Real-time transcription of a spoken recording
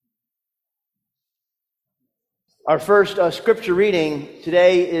Our first scripture reading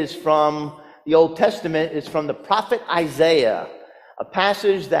today is from the Old Testament. It's from the prophet Isaiah, a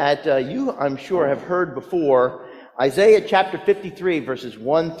passage that you, I'm sure, have heard before. Isaiah chapter 53, verses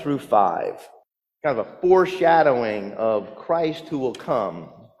 1 through 5. Kind of a foreshadowing of Christ who will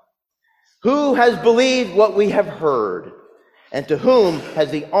come. Who has believed what we have heard? And to whom has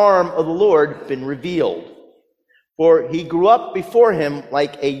the arm of the Lord been revealed? For he grew up before him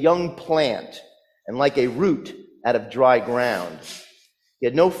like a young plant, and like a root out of dry ground. He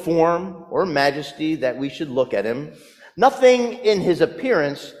had no form or majesty that we should look at him, nothing in his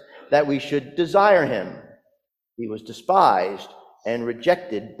appearance that we should desire him. He was despised and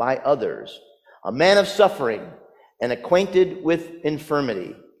rejected by others, a man of suffering and acquainted with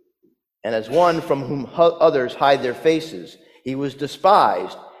infirmity. And as one from whom others hide their faces, he was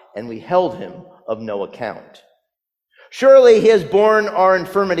despised, and we held him of no account. Surely he has borne our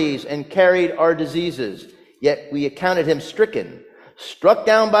infirmities and carried our diseases, yet we accounted him stricken, struck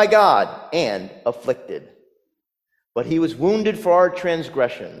down by God, and afflicted. But he was wounded for our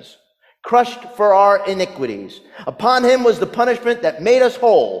transgressions, crushed for our iniquities. Upon him was the punishment that made us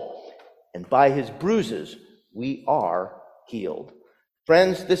whole, and by his bruises we are healed.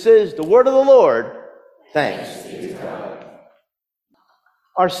 Friends, this is the word of the Lord. Thanks be to God.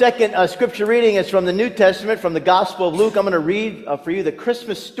 Our second scripture reading is from the New Testament, from the Gospel of Luke. I'm going to read for you the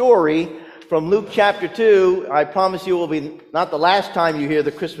Christmas story from Luke chapter 2. I promise you it will be not the last time you hear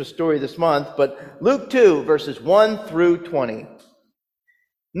the Christmas story this month, but Luke 2, verses 1 through 20. In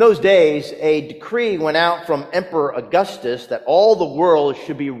those days, a decree went out from Emperor Augustus that all the world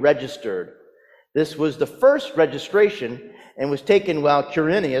should be registered. This was the first registration and was taken while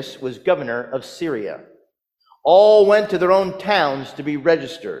Quirinius was governor of Syria. All went to their own towns to be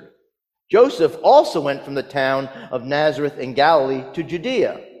registered. Joseph also went from the town of Nazareth in Galilee to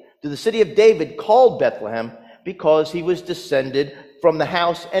Judea, to the city of David called Bethlehem, because he was descended from the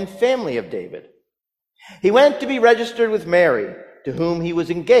house and family of David. He went to be registered with Mary, to whom he was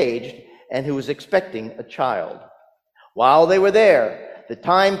engaged and who was expecting a child. While they were there, the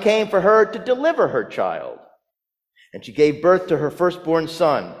time came for her to deliver her child. And she gave birth to her firstborn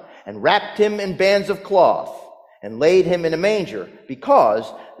son, and wrapped him in bands of cloth, and laid him in a manger,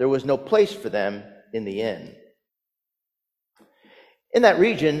 because there was no place for them in the inn. In that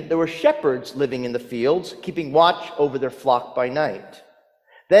region, there were shepherds living in the fields, keeping watch over their flock by night.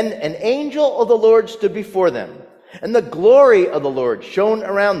 Then an angel of the Lord stood before them, and the glory of the Lord shone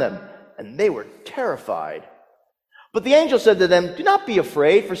around them, and they were terrified. But the angel said to them, "Do not be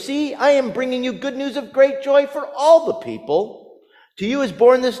afraid, for see, I am bringing you good news of great joy for all the people. To you is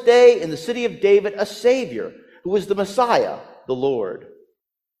born this day in the city of David a Savior, who is the Messiah, the Lord.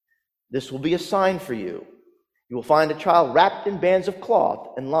 This will be a sign for you. You will find a child wrapped in bands of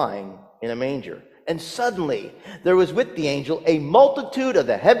cloth and lying in a manger." And suddenly there was with the angel a multitude of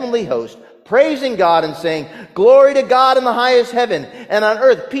the heavenly host, praising God and saying, "Glory to God in the highest heaven, and on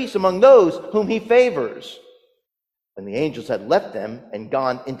earth peace among those whom he favors." When the angels had left them and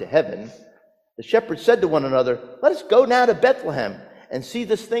gone into heaven, the shepherds said to one another, "Let us go now to Bethlehem and see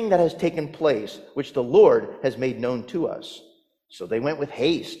this thing that has taken place, which the Lord has made known to us." So they went with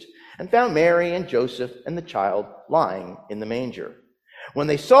haste and found Mary and Joseph and the child lying in the manger. When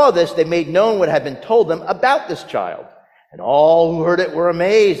they saw this, they made known what had been told them about this child, and all who heard it were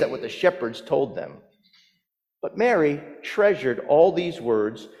amazed at what the shepherds told them. But Mary treasured all these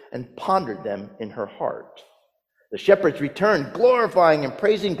words and pondered them in her heart. The shepherds returned, glorifying and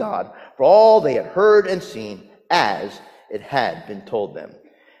praising God for all they had heard and seen, as it had been told them.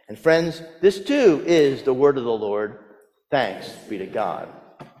 And friends, this too is the word of the Lord. Thanks be to God.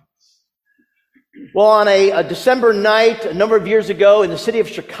 Well, on a December night a number of years ago in the city of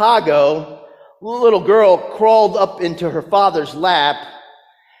Chicago, a little girl crawled up into her father's lap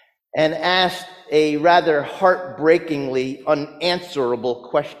and asked a rather heartbreakingly unanswerable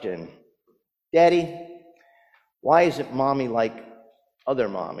question. "Daddy, why isn't mommy like other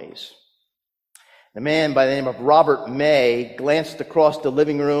mommies?" A man by the name of Robert May glanced across the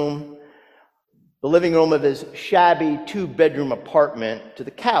living room of his shabby two-bedroom apartment, to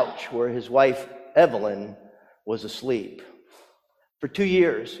the couch where his wife, Evelyn, was asleep. For 2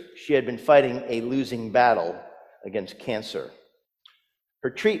 years, she had been fighting a losing battle against cancer. Her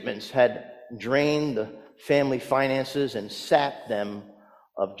treatments had drained the family finances and sapped them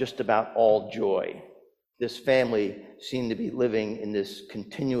of just about all joy. This family seemed to be living in this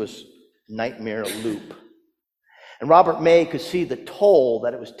continuous nightmare loop. And Robert May could see the toll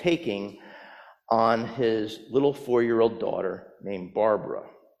that it was taking on his little 4-year-old daughter named Barbara.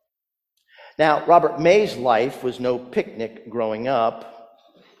 Now, Robert May's life was no picnic growing up.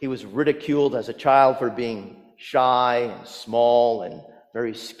 He was ridiculed as a child for being shy and small and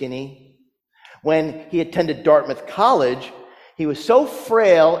very skinny. When he attended Dartmouth College, he was so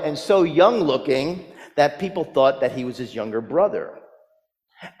frail and so young-looking that people thought that he was his younger brother.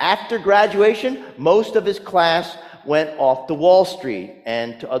 After graduation, most of his class went off to Wall Street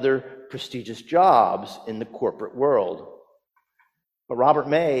and to other prestigious jobs in the corporate world. But Robert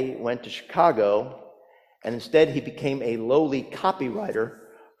May went to Chicago, and instead he became a lowly copywriter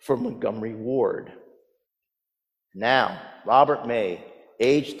for Montgomery Ward. Now, Robert May,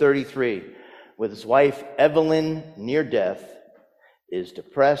 age 33, with his wife Evelyn near death, is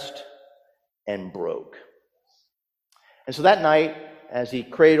depressed and broke. And so that night, as he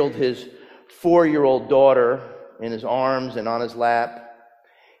cradled his 4-year-old daughter in his arms and on his lap,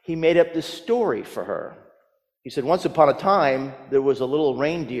 he made up this story for her. He said, once upon a time, there was a little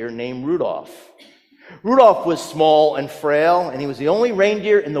reindeer named Rudolph. Rudolph was small and frail, and he was the only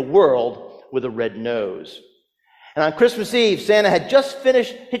reindeer in the world with a red nose. And on Christmas Eve, Santa had just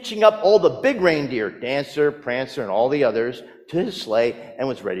finished hitching up all the big reindeer, Dancer, Prancer, and all the others, to his sleigh and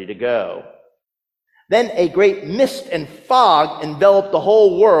was ready to go. Then a great mist and fog enveloped the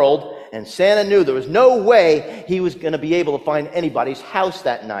whole world, and Santa knew there was no way he was going to be able to find anybody's house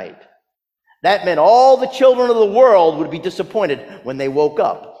that night. That meant all the children of the world would be disappointed when they woke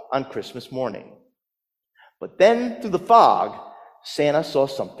up on Christmas morning. But then, through the fog, Santa saw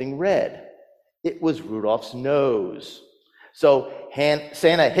something red. It was Rudolph's nose. So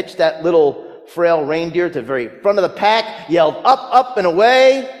Santa hitched that little frail reindeer to the very front of the pack, yelled up, up, and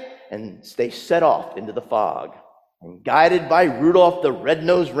away, and they set off into the fog. And guided by Rudolph the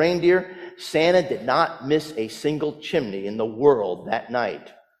red-nosed reindeer, Santa did not miss a single chimney in the world that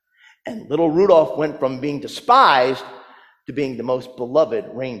night. And little Rudolph went from being despised to being the most beloved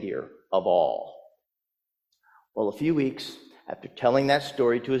reindeer of all. Well, a few weeks after telling that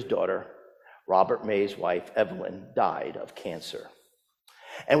story to his daughter, Robert May's wife, Evelyn, died of cancer.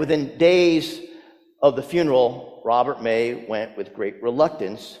 And within days of the funeral, Robert May went with great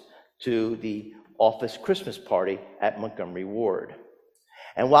reluctance to the office Christmas party at Montgomery Ward.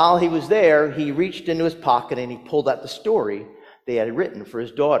 And while he was there, he reached into his pocket and he pulled out the story they had written for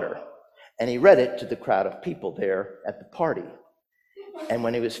his daughter. And he read it to the crowd of people there at the party. And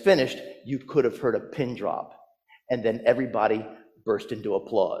when he was finished, you could have heard a pin drop. And then everybody burst into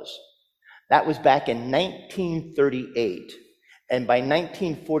applause. That was back in 1938. And by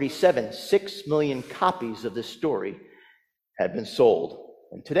 1947, 6 million copies of this story had been sold.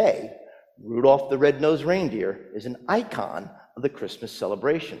 And today, Rudolph the Red-Nosed Reindeer is an icon of the Christmas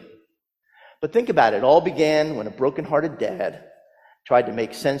celebration. But think about it. It all began when a broken-hearted dad tried to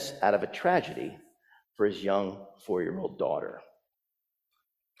make sense out of a tragedy for his young 4-year-old daughter.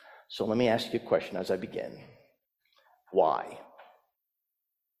 So let me ask you a question as I begin. Why?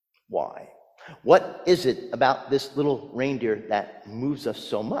 Why? What is it about this little reindeer that moves us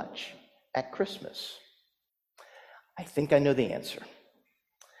so much at Christmas? I think I know the answer.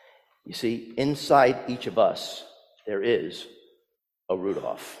 You see, inside each of us, there is a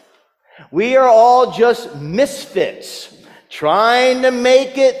Rudolph. We are all just misfits, trying to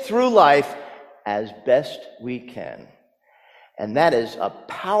make it through life as best we can. And that is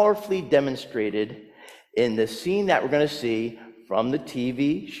powerfully demonstrated in the scene that we're going to see from the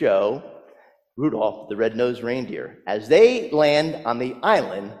TV show Rudolph the Red-Nosed Reindeer as they land on the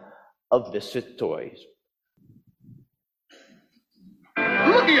island of Misfit Toys.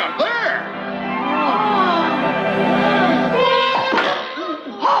 Looky up there!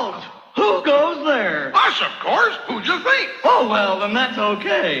 Halt! Who goes there? Us, of course. Who'd you think? Oh, well, then that's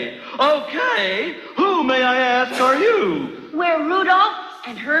okay. Okay, who, may I ask, are you? We're Rudolph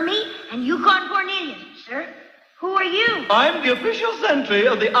and Hermie and Yukon Cornelius, sir. Who are you? I'm the official sentry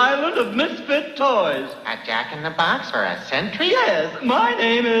of the island of Misfit Toys. A jack-in-the-box or a sentry? Yes, my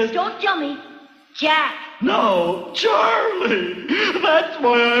name is... Don't tell me. Jack. No, Charlie. That's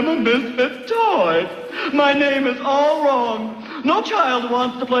why I'm a misfit toy. My name is all wrong. No child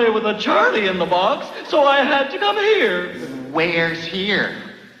wants to play with a Charlie in the box, so I had to come here. Where's here?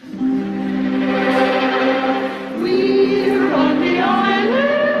 We're on the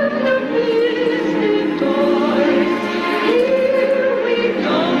island of misfit toys. Here we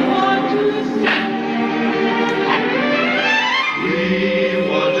don't want to stay. We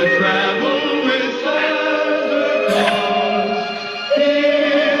want to travel with Santa Claus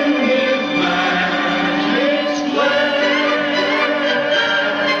in his magic sleigh.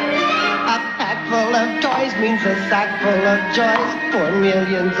 A pack full of toys means a sack full of joys for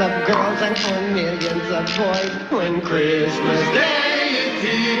millions of girls and for millions of boys. When Christmas Day is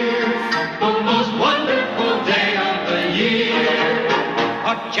here, the most wonderful day of the year.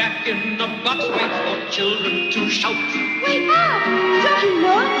 A Jack in the Box waits for children to shout. Wake up! Don't you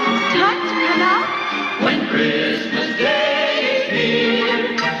know it's time to come out? When Christmas Day is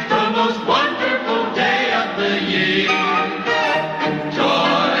here, the most wonderful day of the year.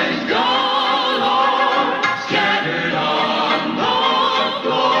 Toys galore, scattered on the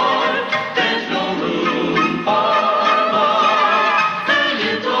floor. There's no room for more. And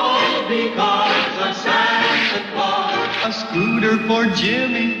it's all because of Santa Claus. A scooter for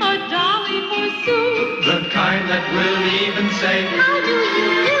Jimmy, A dolly for Sue. the kind that will even say, How do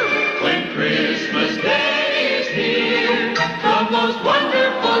you do? When Christmas Day is here, the most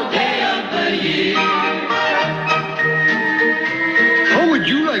wonderful day of the year. How would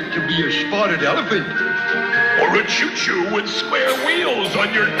you like to be a spotted elephant? Or a choo-choo with square wheels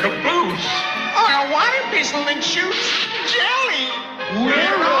on your caboose. Or a water pistol that shoots jelly.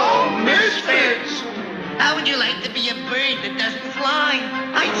 We're all misfits. How would you like to be a bird that doesn't fly?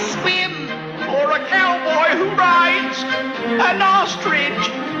 I swim. Or a cowboy who rides an ostrich.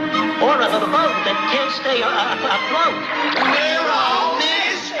 Or a little boat that can't stay afloat. We're all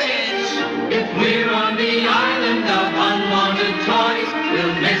misfits. If we're on the island of unwanted toys,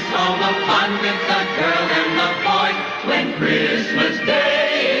 we'll miss all the fun with the girl and the boy. When Christmas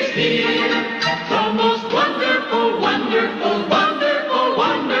Day is here, the most wonderful, wonderful, wonderful,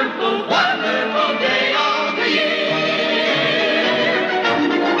 wonderful, wonderful day of the year.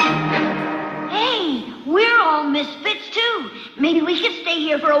 Hey, we're all misfits too. Maybe we could stay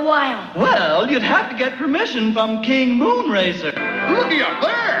here for a while. well, you'd have to get permission from King Moonracer. Looky up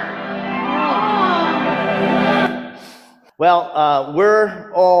there. Well,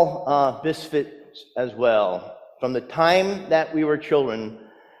 we're all misfits as well. From the time that we were children,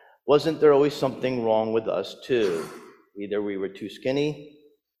 wasn't there always something wrong with us too? Either we were too skinny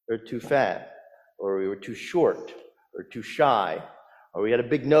or too fat, or we were too short or too shy, or we had a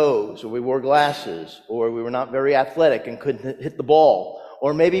big nose, or we wore glasses, or we were not very athletic and couldn't hit the ball,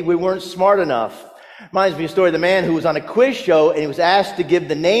 or maybe we weren't smart enough. Reminds me of a story of the man who was on a quiz show and he was asked to give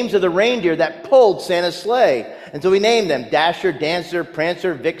the names of the reindeer that pulled Santa's sleigh. And so he named them Dasher, Dancer,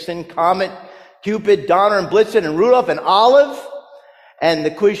 Prancer, Vixen, Comet, Cupid, Donner, and Blitzen, and Rudolph, and Olive. And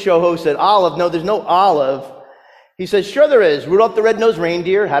the quiz show host said, Olive? No, there's no Olive. He says, sure there is. Rudolph the red-nosed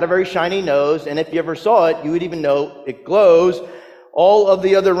reindeer had a very shiny nose, and if you ever saw it, you would even know it glows. All of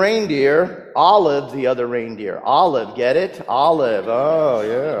the other reindeer, Olive the other reindeer. Olive, get it? Olive, oh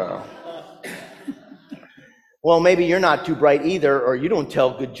yeah. Well, maybe you're not too bright either, or you don't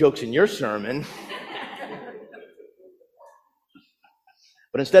tell good jokes in your sermon.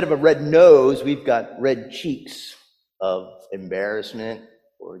 But instead of a red nose, we've got red cheeks of embarrassment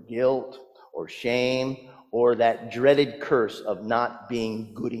or guilt or shame or that dreaded curse of not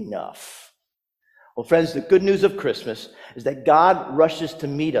being good enough. Well, friends, the good news of Christmas is that God rushes to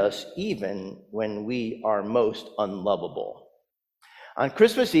meet us even when we are most unlovable. On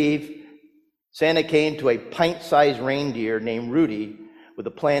Christmas Eve, Santa came to a pint-sized reindeer named Rudy with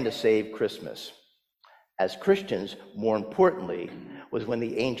a plan to save Christmas. As Christians, more importantly, was when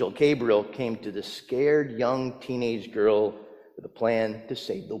the angel Gabriel came to the scared young teenage girl with a plan to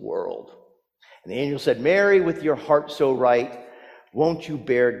save the world. And the angel said, Mary, with your heart so right, won't you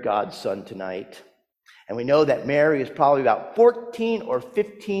bear God's son tonight? And we know that Mary is probably about 14 or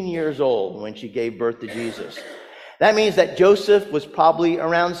 15 years old when she gave birth to Jesus. That means that Joseph was probably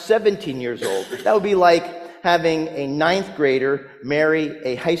around 17 years old. That would be like having a ninth grader marry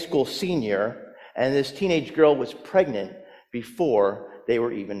a high school senior, and this teenage girl was pregnant before they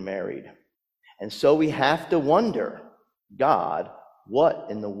were even married. And so we have to wonder, God, what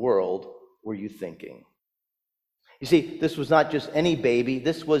in the world were you thinking? You see, this was not just any baby.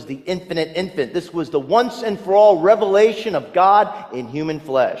 This was the infinite infant. This was the once and for all revelation of God in human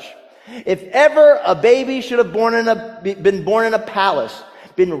flesh. If ever a baby should have been born in a palace,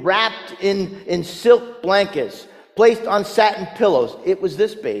 been wrapped in silk blankets, placed on satin pillows, it was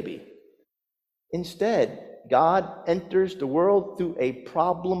this baby. Instead, God enters the world through a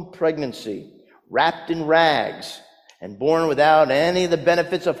problem pregnancy, wrapped in rags, and born without any of the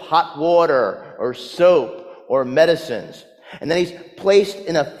benefits of hot water or soap or medicines. And then he's placed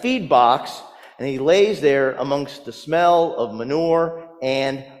in a feed box, and he lays there amongst the smell of manure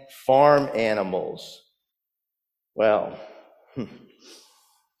and farm animals. Well, the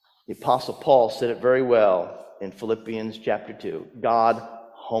Apostle Paul said it very well in Philippians chapter 2. God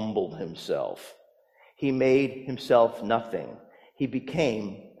humbled himself. He made himself nothing. He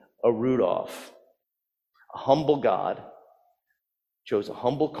became a Rudolph. A humble God chose a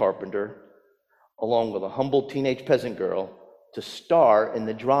humble carpenter along with a humble teenage peasant girl to star in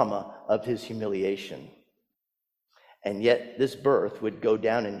the drama of his humiliation. And yet this birth would go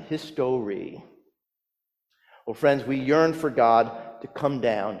down in history. Well, friends, we yearn for God to come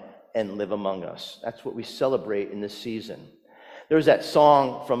down and live among us. That's what we celebrate in this season. There's that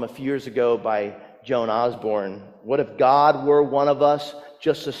song from a few years ago by Joan Osborne. What if God were one of us,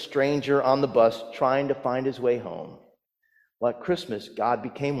 just a stranger on the bus trying to find his way home? Well, at Christmas, God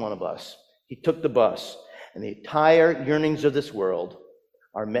became one of us. He took the bus, and the entire yearnings of this world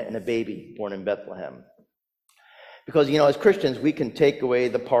are met in a baby born in Bethlehem. Because, as Christians, we can take away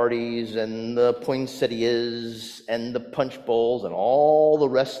the parties and the poinsettias and the punch bowls and all the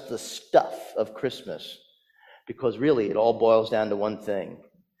rest of the stuff of Christmas. Because really, it all boils down to one thing.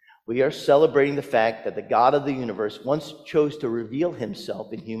 We are celebrating the fact that the God of the universe once chose to reveal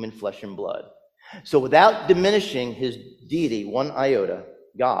himself in human flesh and blood. So without diminishing his deity one iota,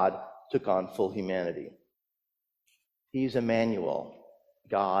 God took on full humanity. He's Emmanuel,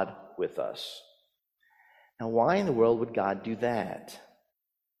 God with us. Now, why in the world would God do that?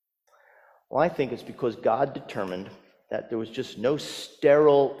 Well, I think it's because God determined that there was just no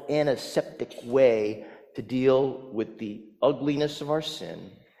sterile, antiseptic way to deal with the ugliness of our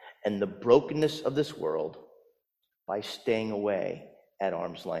sin and the brokenness of this world by staying away at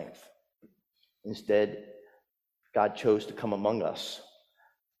arm's length. Instead, God chose to come among us,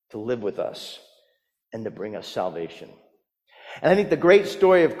 to live with us, and to bring us salvation. And I think the great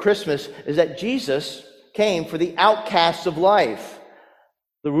story of Christmas is that Jesus came for the outcasts of life,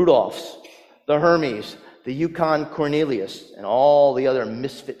 the Rudolphs, the Hermes, the Yukon Cornelius, and all the other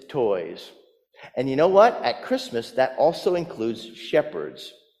misfit toys. And you know what? At Christmas, that also includes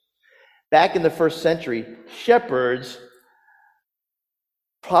shepherds. Back in the first century, shepherds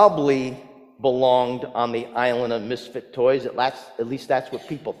probably belonged on the island of misfit toys. At least that's what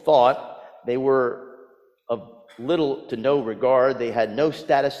people thought. They were of little to no regard. They had no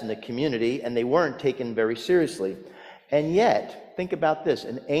status in the community, and they weren't taken very seriously. And yet, think about this.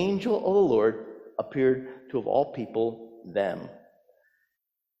 An angel of the Lord appeared to, of all people, them,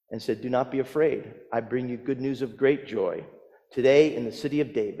 and said, "Do not be afraid. I bring you good news of great joy. Today, in the city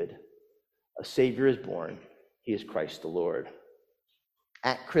of David, a Savior is born. He is Christ the Lord."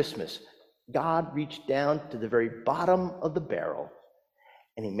 At Christmas, God reached down to the very bottom of the barrel,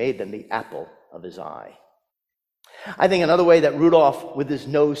 and he made them the apple of his eye. I think another way that Rudolph, with his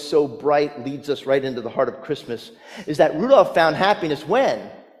nose so bright, leads us right into the heart of Christmas is that Rudolph found happiness when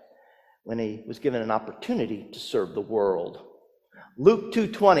he was given an opportunity to serve the world. Luke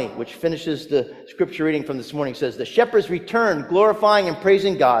 2:20, which finishes the scripture reading from this morning, says, "The shepherds returned, glorifying and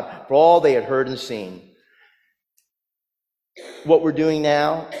praising God for all they had heard and seen." What we're doing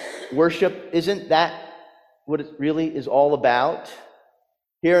now, worship, isn't that what it really is all about?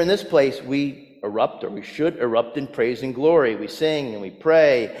 Here in this place, we should erupt in praise and glory. We sing and we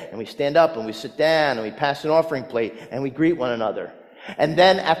pray and we stand up and we sit down and we pass an offering plate and we greet one another. And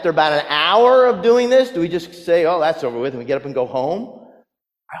then after about an hour of doing this, do we just say, "Oh, that's over with," and we get up and go home?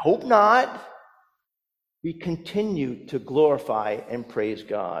 I hope not. We continue to glorify and praise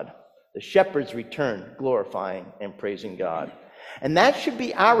God. The shepherds return, glorifying and praising God. And that should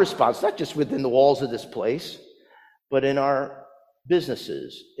be our response, not just within the walls of this place, but in our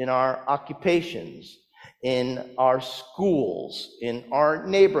businesses, in our occupations, in our schools, in our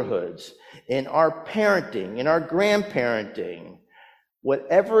neighborhoods, in our parenting, in our grandparenting,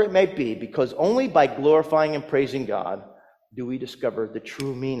 whatever it may be, because only by glorifying and praising God do we discover the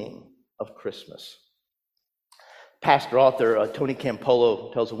true meaning of Christmas. Pastor author Tony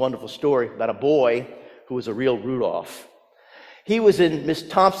Campolo tells a wonderful story about a boy who was a real Rudolph. He was in Miss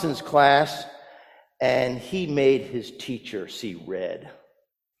Thompson's class, and he made his teacher see red.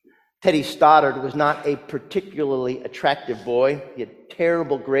 Teddy Stoddard was not a particularly attractive boy. He had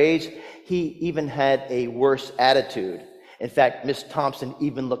terrible grades. He even had a worse attitude. In fact, Miss Thompson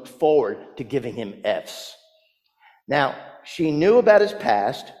even looked forward to giving him Fs. Now, she knew about his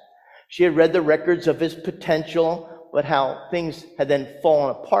past. She had read the records of his potential, but how things had then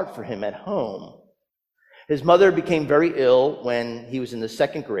fallen apart for him at home. His mother became very ill when he was in the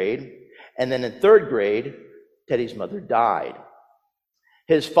second grade, and then in third grade, Teddy's mother died.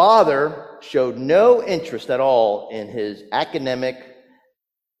 His father showed no interest at all in his academic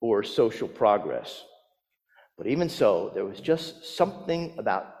or social progress. But even so, there was just something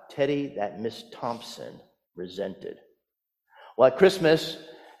about Teddy that Miss Thompson resented. Well, at Christmas,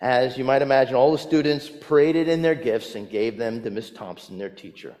 as you might imagine, all the students paraded in their gifts and gave them to Miss Thompson, their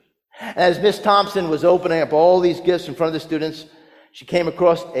teacher. And as Miss Thompson was opening up all these gifts in front of the students, she came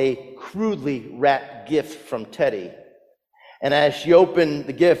across a crudely wrapped gift from Teddy. And as she opened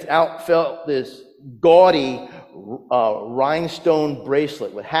the gift, out fell this gaudy rhinestone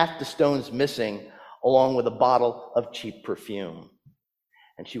bracelet with half the stones missing, along with a bottle of cheap perfume.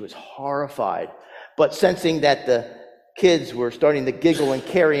 And she was horrified. But sensing that the kids were starting to giggle and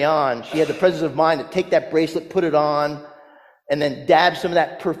carry on, she had the presence of mind to take that bracelet, put it on, and then dab some of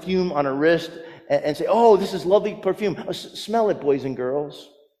that perfume on her wrist and say, "Oh, this is lovely perfume. Smell it, boys and girls."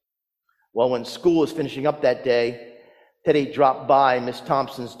 Well, when school was finishing up that day, Teddy dropped by Miss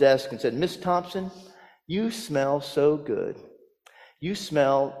Thompson's desk and said, "Miss Thompson, you smell so good. You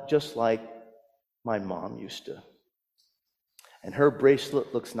smell just like my mom used to. And her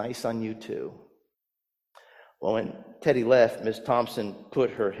bracelet looks nice on you too." Well, when Teddy left, Miss Thompson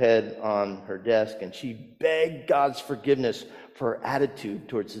put her head on her desk and she begged God's forgiveness for her attitude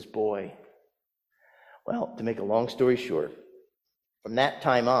towards this boy. Well, to make a long story short, from that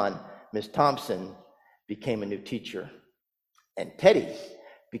time on, Miss Thompson became a new teacher, and Teddy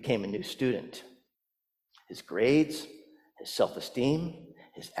became a new student. His grades, his self-esteem,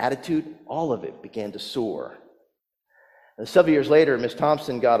 his attitude, all of it began to soar. And several years later, Miss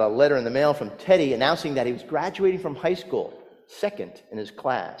Thompson got a letter in the mail from Teddy announcing that he was graduating from high school, second in his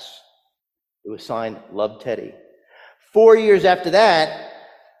class. It was signed, "Love, Teddy." 4 years after that,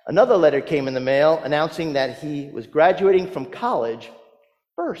 another letter came in the mail announcing that he was graduating from college,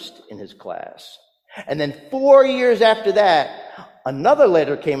 first in his class. And then 4 years after that, another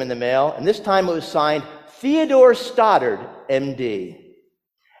letter came in the mail, and this time it was signed Theodore Stoddard, MD.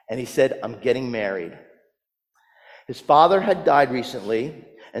 And he said, "I'm getting married." His father had died recently,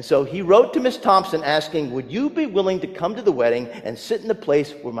 and so he wrote to Miss Thompson asking, "Would you be willing to come to the wedding and sit in the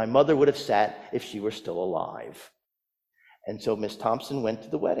place where my mother would have sat if she were still alive?" And so Miss Thompson went to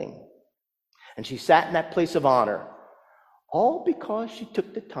the wedding, and she sat in that place of honor, all because she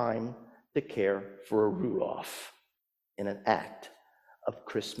took the time to care for a Rudolph in an act of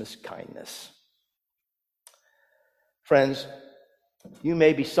Christmas kindness. Friends, you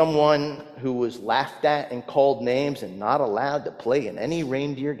may be someone who was laughed at and called names and not allowed to play in any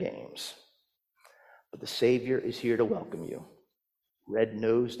reindeer games. But the Savior is here to welcome you,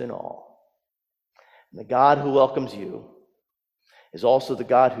 red-nosed and all. And the God who welcomes you is also the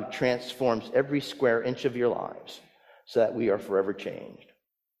God who transforms every square inch of your lives so that we are forever changed.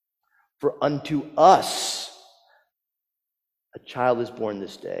 For unto us a child is born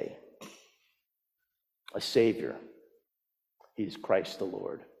this day, a Savior. He is Christ the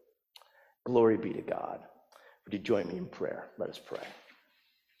Lord. Glory be to God. Would you join me in prayer? Let us pray.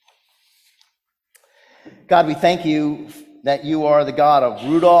 God, we thank you that you are the God of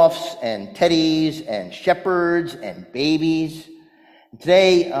Rudolphs and Teddies and shepherds and babies.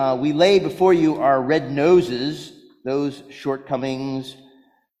 Today, we lay before you our red noses, those shortcomings,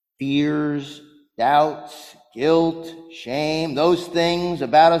 fears, doubts, guilt, shame, those things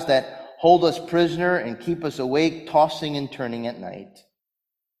about us that hold us prisoner and keep us awake, tossing and turning at night.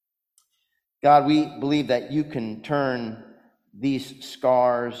 God, we believe that you can turn these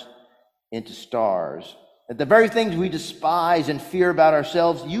scars into stars. That the very things we despise and fear about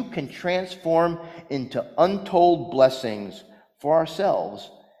ourselves, you can transform into untold blessings for ourselves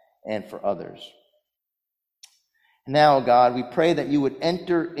and for others. Now, God, we pray that you would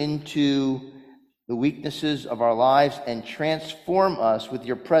enter into the weaknesses of our lives and transform us with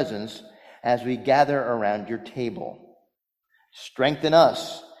your presence as we gather around your table. Strengthen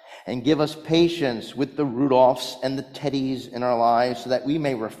us and give us patience with the Rudolphs and the Teddies in our lives so that we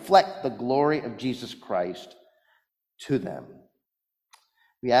may reflect the glory of Jesus Christ to them.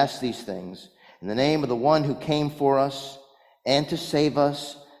 We ask these things in the name of the one who came for us and to save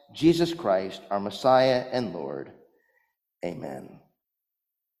us, Jesus Christ, our Messiah and Lord. Amen.